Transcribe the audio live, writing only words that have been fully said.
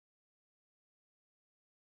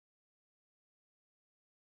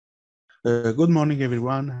Good morning,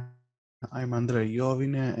 everyone. I'm Andrea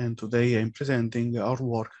Iovine, and today I'm presenting our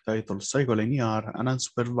work titled CycleNER, an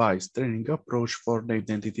unsupervised training approach for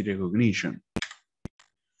identity recognition.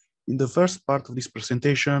 In the first part of this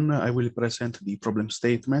presentation, I will present the problem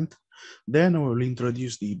statement. Then I will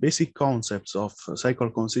introduce the basic concepts of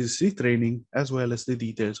cycle consistency training, as well as the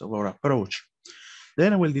details of our approach.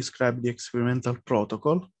 Then I will describe the experimental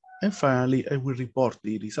protocol. And finally, I will report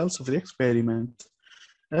the results of the experiment,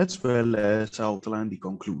 as well as outline the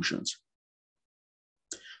conclusions.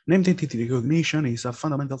 Named entity recognition is a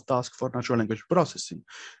fundamental task for natural language processing,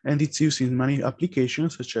 and it's used in many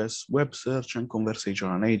applications such as web search and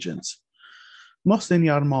conversational agents. Most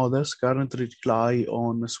NER models currently rely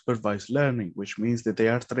on supervised learning, which means that they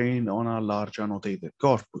are trained on a large annotated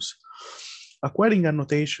corpus. Acquiring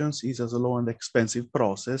annotations is a slow and expensive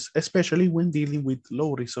process, especially when dealing with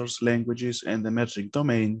low-resource languages and emerging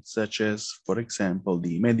domains, such as, for example,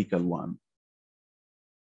 the medical one.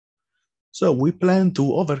 So we plan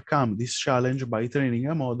to overcome this challenge by training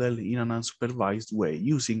a model in an unsupervised way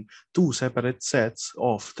using two separate sets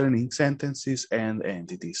of training sentences and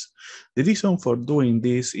entities. The reason for doing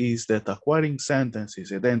this is that acquiring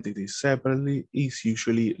sentences and entities separately is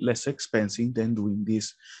usually less expensive than doing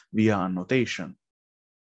this via annotation.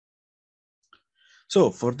 So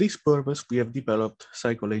for this purpose, we have developed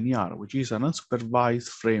CycleNER, which is an unsupervised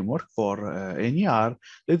framework for NER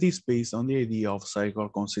that is based on the idea of cycle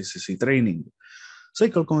consistency training.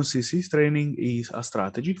 Cycle consistency training is a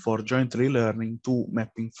strategy for jointly learning two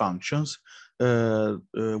mapping functions, each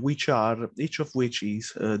of which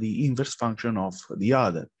is the inverse function of the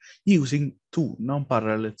other, using two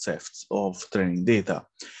non-parallel sets of training data.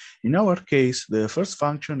 In our case, the first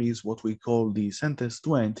function is what we call the sentence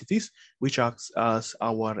to entities, which acts as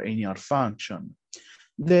our NER function.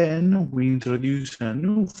 Then we introduce a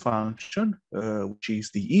new function, which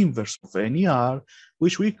is the inverse of NER,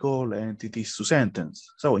 which we call entities to sentence.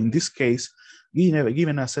 So in this case,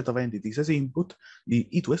 given a set of entities as input, the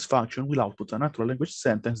E2S function will output a natural language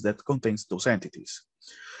sentence that contains those entities.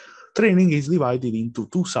 Training is divided into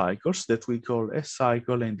two cycles that we call S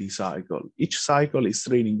cycle and D cycle. Each cycle is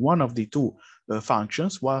training one of the two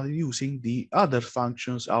functions while using the other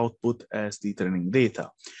function's output as the training data.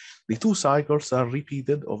 The two cycles are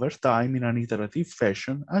repeated over time in an iterative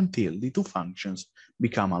fashion until the two functions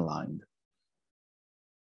become aligned.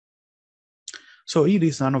 So here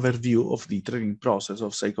is an overview of the training process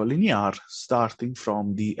of CycleNER starting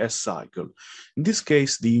from the S cycle. In this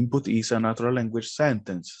case, the input is a natural language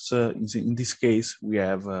sentence. So in this case, we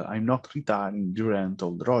have I'm not retiring, Durant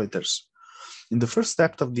told Reuters. In the first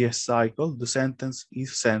step of the S cycle, the sentence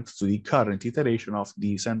is sent to the current iteration of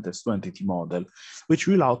the sentence to entity model, which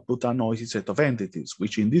will output a noisy set of entities,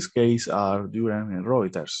 which in this case are Durant and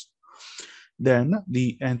Reuters. Then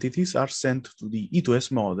the entities are sent to the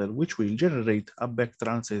E2S model, which will generate a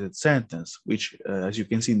back-translated sentence, which, as you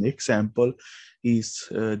can see in the example, is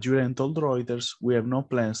Durant told Reuters, we have no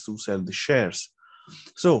plans to sell the shares.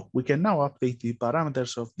 So we can now update the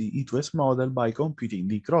parameters of the E2S model by computing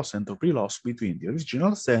the cross-entropy loss between the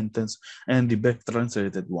original sentence and the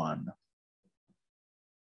back-translated one.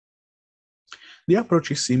 The approach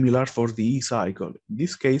is similar for the E cycle. In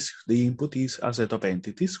this case, the input is a set of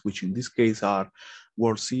entities, which in this case are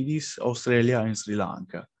World Series, Australia, and Sri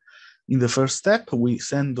Lanka. In the first step, we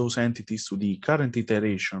send those entities to the current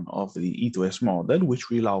iteration of the E2S model, which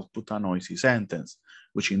will output a noisy sentence,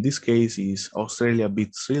 which in this case is Australia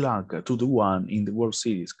beat Sri Lanka 2-1 in the World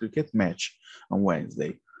Series cricket match on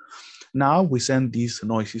Wednesday. Now we send this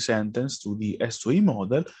noisy sentence to the S2E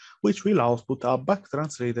model, which will output a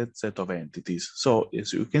back-translated set of entities. So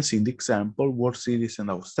as you can see in the example, World Series and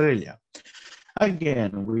Australia.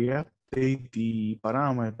 Again, we update the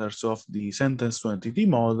parameters of the sentence to entity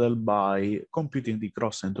model by computing the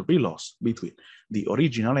cross-entropy loss between the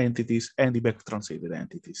original entities and the back-translated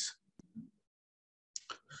entities.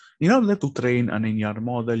 In order to train an NER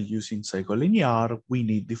model using CycleNER, we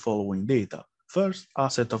need the following data. First, a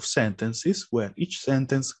set of sentences where each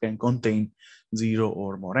sentence can contain 0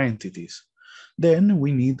 or more entities. Then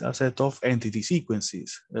we need a set of entity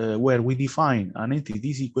sequences where we define an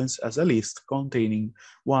entity sequence as a list containing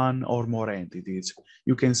 1 or more entities.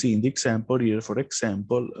 You can see in the example here, for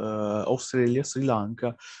example, Australia, Sri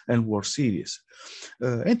Lanka, and World Series.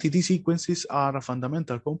 Entity sequences are a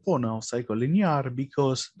fundamental component of CycleNER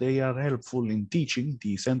because they are helpful in teaching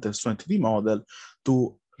the sentence to entity model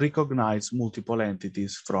to recognize multiple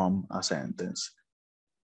entities from a sentence.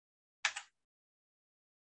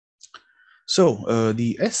 So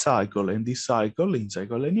the S cycle and this cycle in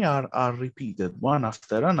CycleNER are repeated one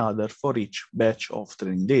after another for each batch of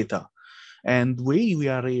training data. And the way we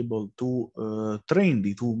are able to train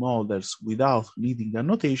the two models without needing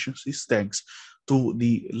annotations is thanks to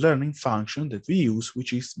the learning function that we use,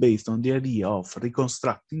 which is based on the idea of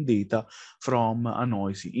reconstructing data from a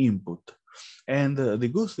noisy input. And the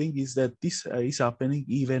good thing is that this is happening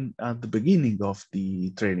even at the beginning of the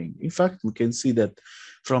training. In fact, we can see that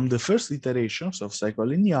from the first iterations of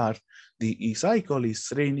CycleNER, the eCycle is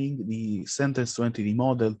training the sentence-to-entity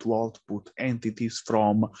model to output entities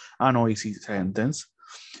from a noisy sentence,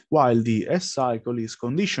 while the S-cycle is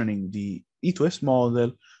conditioning the E2S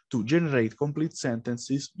model to generate complete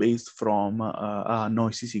sentences based from a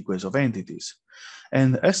noisy sequence of entities.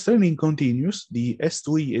 And as training continues, the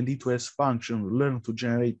S2E and E2S function learn to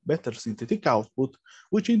generate better synthetic output,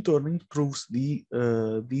 which in turn improves the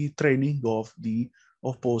training of the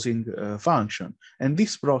opposing function. And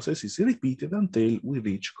this process is repeated until we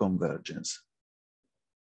reach convergence.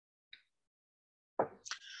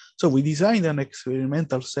 So we designed an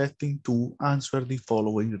experimental setting to answer the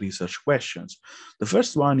following research questions. The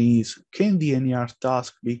first one is, can the NER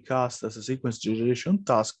task be cast as a sequence generation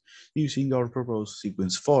task using our proposed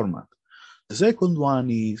sequence format? The second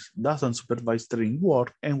one is, does unsupervised training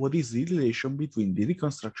work, and what is the relation between the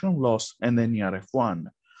reconstruction loss and NERF1?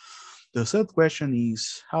 The third question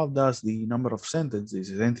is, how does the number of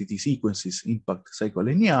sentences as entity sequences impact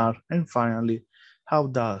CycleNER? And finally, how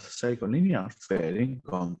does CycleNER fare in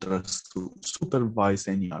contrast to supervised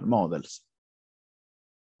NER models?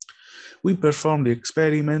 We performed the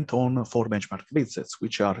experiment on 4 benchmark datasets,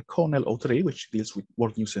 which are CONEL03, which deals with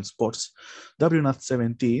work news and sports,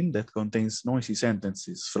 WNAT17, that contains noisy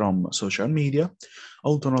sentences from social media,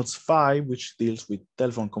 Autonodes 5, which deals with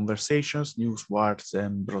telephone conversations, news, wires,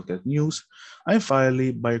 and broadcast news, and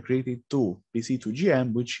finally, Biocreative 2,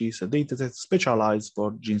 PC2GM, which is a dataset specialized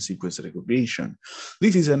for gene sequence recognition.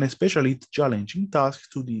 This is an especially challenging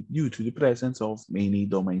task due to the presence of many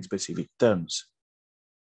domain-specific terms.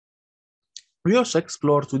 We also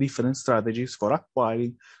explore 2 different strategies for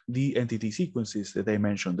acquiring the entity sequences that I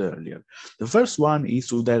mentioned earlier. The first one is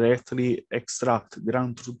to directly extract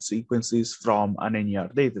ground truth sequences from an NER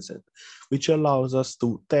dataset, which allows us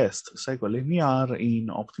to test CycleNER in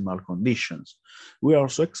optimal conditions. We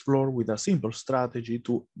also explore with a simple strategy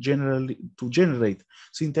to generate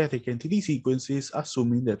synthetic entity sequences,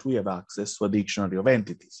 assuming that we have access to a dictionary of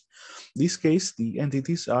entities. In this case, the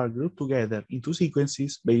entities are grouped together into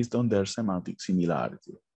sequences based on their semantic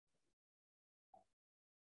similarity.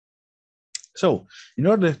 So, in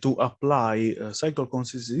order to apply cycle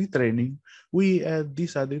consistency training, we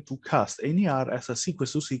decided to cast NER as a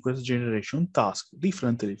sequence-to-sequence generation task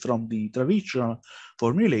differently from the traditional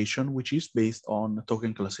formulation, which is based on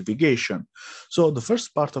token classification. So, the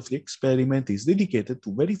first part of the experiment is dedicated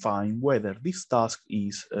to verifying whether this task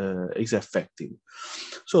is effective.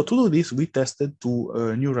 So, to do this, we tested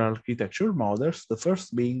 2 neural architecture models, the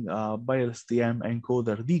first being a BiLSTM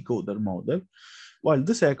encoder-decoder model, while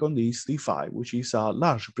the second is T5, which is a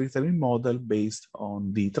large pre-trained model based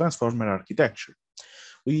on the transformer architecture.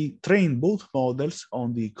 We trained both models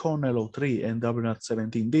on the CONEL03 and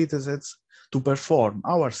WNAT17 datasets to perform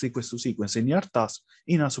our sequence-to-sequence NER task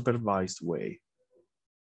in a supervised way.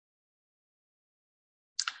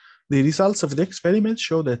 The results of the experiment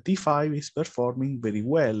show that T5 is performing very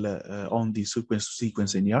well on the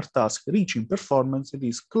sequence-to-sequence NER task, reaching performance that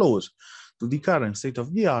is close to the current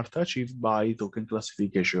state-of-the-art achieved by token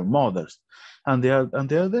classification models. And on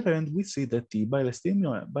the other hand, we see that the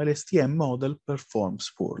BiLSTM model performs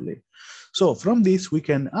poorly. So from this, we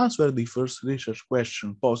can answer the first research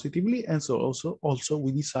question positively, and so also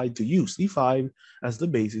we decide to use T5 as the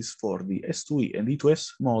basis for the S2E and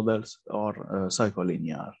E2S models or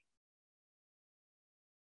CycleNER.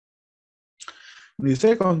 In the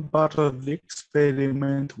second part of the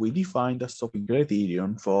experiment, we defined a stopping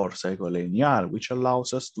criterion for CycleNER, which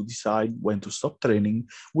allows us to decide when to stop training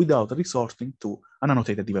without resorting to an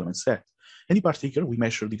annotated development set. And in particular, we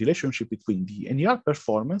measure the relationship between the NER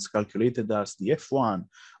performance, calculated as the F1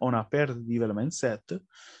 on a paired development set,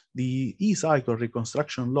 the E-cycle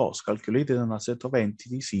reconstruction loss, calculated on a set of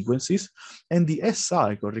entity sequences, and the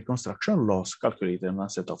S-cycle reconstruction loss, calculated on a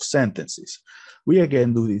set of sentences. We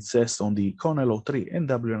again do this test on the CONEL03 and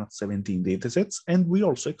WNAT17 datasets, and we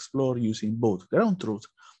also explore using both ground truth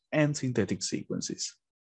and synthetic sequences.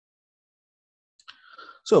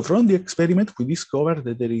 So from the experiment, we discovered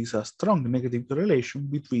that there is a strong negative correlation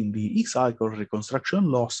between the E-cycle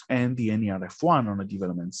reconstruction loss and the NERF1 on a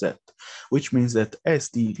development set, which means that as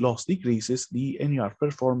the loss decreases, the NER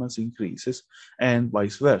performance increases and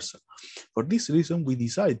vice versa. For this reason, we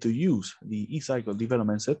decided to use the E-cycle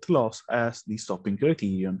development set loss as the stopping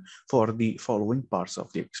criterion for the following parts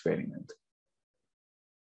of the experiment.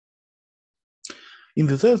 In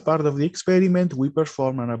the third part of the experiment, we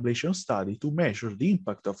perform an ablation study to measure the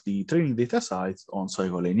impact of the training data size on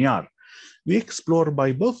CycleNER. We explore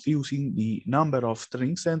by both using the number of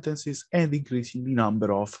training sentences and increasing the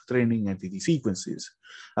number of training entity sequences.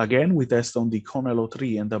 Again, we test on the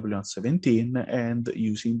CONELO3 and W17 and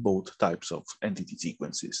using both types of entity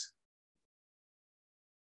sequences.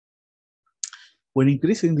 When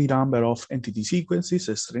increasing the number of entity sequences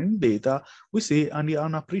as training data, we see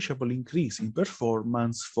an appreciable increase in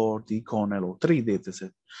performance for the CONELO3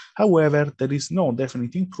 dataset. However, there is no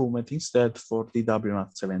definite improvement instead for the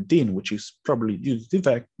W17, which is probably due to the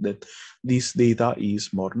fact that this data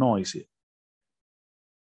is more noisy.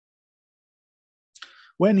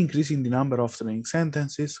 When increasing the number of training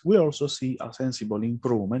sentences, we also see a sensible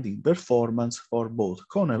improvement in performance for both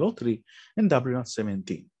CONELO3 and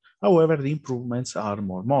W17. However, the improvements are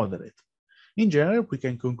more moderate. In general, we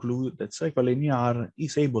can conclude that CycleNER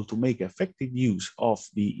is able to make effective use of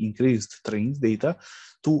the increased training data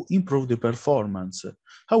to improve the performance.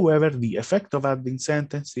 However, the effect of adding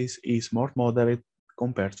sentences is more moderate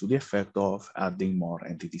compared to the effect of adding more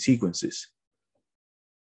entity sequences.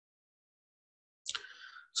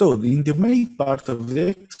 So in the main part of the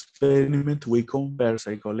experiment, we compare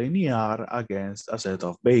CycleNER against a set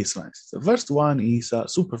of baselines. The first one is a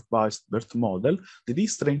supervised BERT model that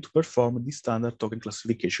is trained to perform the standard token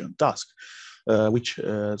classification task. So we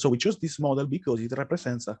chose this model because it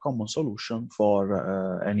represents a common solution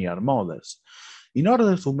for NER models. In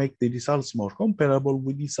order to make the results more comparable,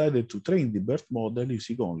 we decided to train the BERT model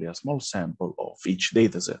using only a small sample of each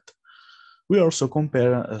dataset. We also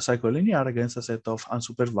compare CycleNER against a set of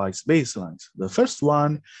unsupervised baselines. The first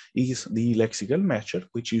one is the lexical matcher,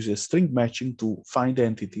 which uses string matching to find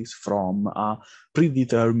entities from a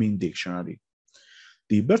predetermined dictionary.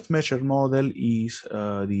 The BERT matcher model is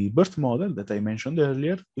the BERT model that I mentioned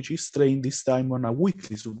earlier, which is trained this time on a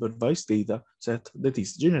weakly supervised data set that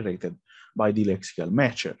is generated by the lexical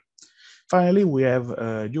matcher. Finally, we have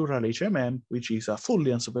neural HMM, which is a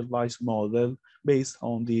fully unsupervised model based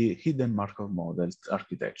on the hidden Markov model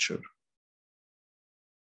architecture.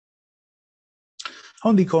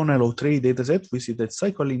 On the CONELO3 dataset, we see that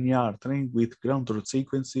CycleNER trained with ground truth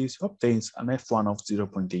sequences obtains an F1 of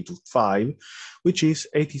 0.825, which is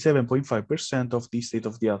 87.5% of the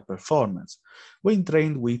state-of-the-art performance. When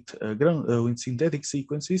trained with synthetic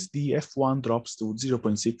sequences, the F1 drops to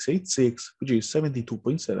 0.686, which is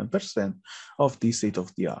 72.7% of the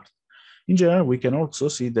state-of-the-art. In general, we can also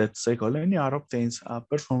see that CycleNER obtains a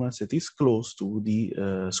performance that is close to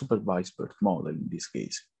the supervised BERT model in this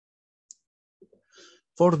case.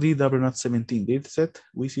 For the W17 dataset,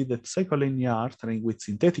 we see that CycleNER trained with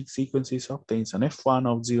synthetic sequences obtains an F1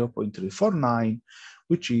 of 0.349,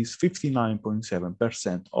 which is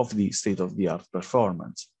 59.7% of the state-of-the-art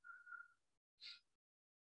performance.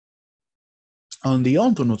 On the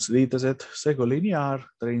OntoNUTS dataset, CycleNER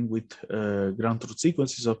trained with ground truth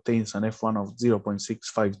sequences obtains an F1 of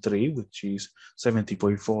 0.653, which is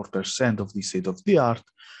 70.4% of the state-of-the-art.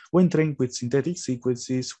 When trained with synthetic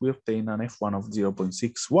sequences, we obtain an F1 of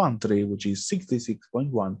 0.613, which is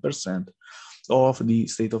 66.1% of the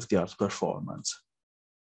state-of-the-art performance.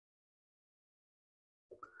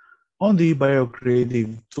 On the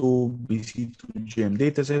BioCreative2 BC2GM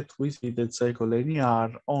dataset, we see that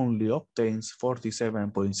CycleNER only obtains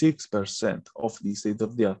 47.6% of the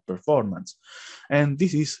state-of-the-art performance. And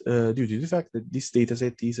this is due to the fact that this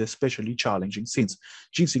dataset is especially challenging since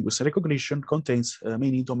gene sequence recognition contains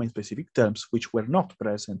many domain-specific terms which were not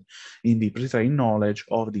present in the pre-trained knowledge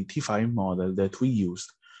of the T5 model that we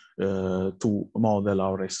used to model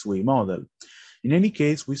our S2A model. In any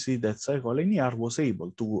case, we see that CycleNER was able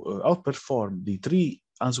to outperform the 3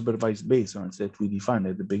 unsupervised baselines that we defined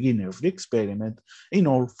at the beginning of the experiment in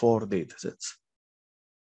all 4 datasets.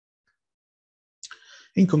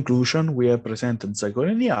 In conclusion, we have presented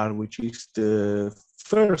CycleNER, which is the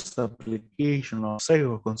first application of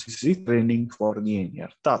psychoconsistency training for the NER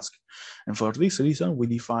task. And for this reason, we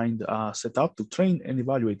defined a setup to train and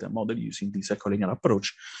evaluate a model using the CycleNER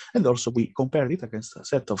approach. And also we compared it against a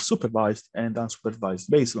set of supervised and unsupervised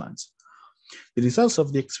baselines. The results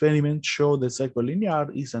of the experiment show that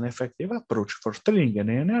CycleNER is an effective approach for training an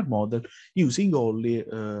NER model using only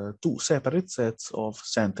 2 separate sets of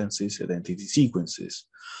sentences and entity sequences.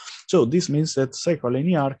 So this means that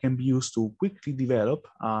CycleNER can be used to quickly develop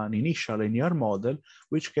an initial NER model,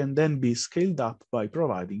 which can then be scaled up by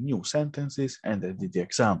providing new sentences and entity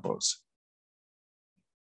examples.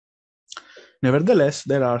 Nevertheless,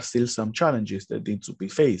 there are still some challenges that need to be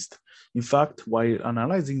faced. In fact, while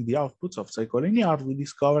analyzing the outputs of CycleNER, we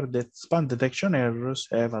discovered that span detection errors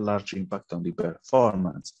have a large impact on the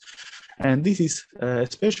performance. And this is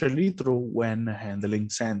especially true when handling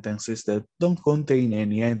sentences that don't contain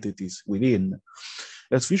any entities within.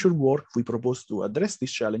 As future work, we propose to address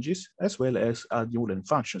these challenges as well as add new learning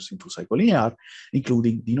functions into CycleNER,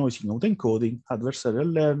 including denoising autoencoding,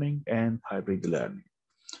 adversarial learning, and hybrid learning.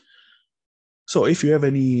 So if you have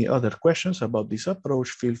any other questions about this approach,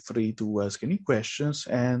 feel free to ask any questions,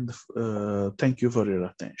 and thank you for your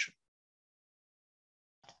attention.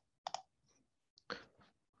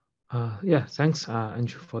 Yeah, thanks,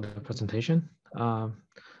 Andrew, for the presentation.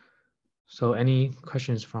 So any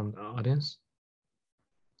questions from the audience?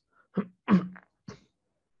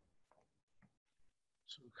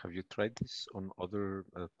 So have you tried this on other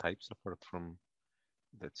types apart from,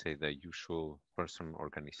 let's say, the usual person,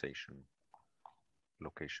 organization,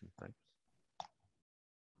 location types?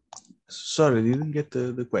 Sorry, didn't get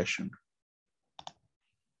the question.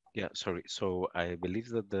 Yeah, sorry. So I believe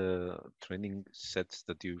that the training sets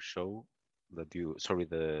that you show, the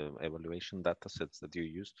evaluation data sets that you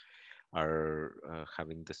use are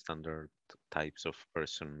having the standard types of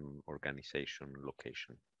person, organization,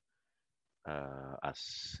 location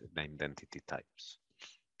as named entity types.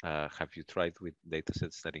 Have you tried with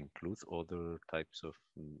datasets that include other types of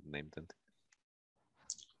named entities?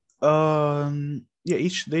 Yeah,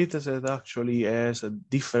 each dataset actually has a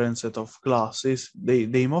different set of classes.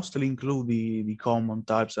 They mostly include the common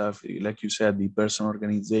types of, like you said, the person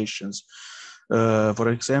organizations. For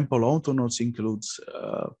example, Autonodes includes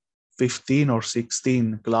 15 or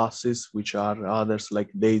 16 classes, which are others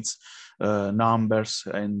like dates, numbers,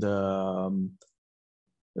 and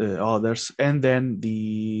others. And then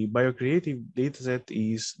the biocreative dataset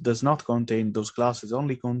does not contain those classes,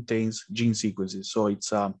 only contains gene sequences. So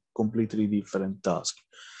it's a completely different task.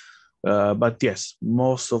 But yes,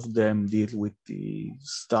 most of them deal with the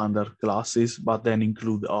standard classes, but then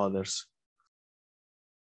include others.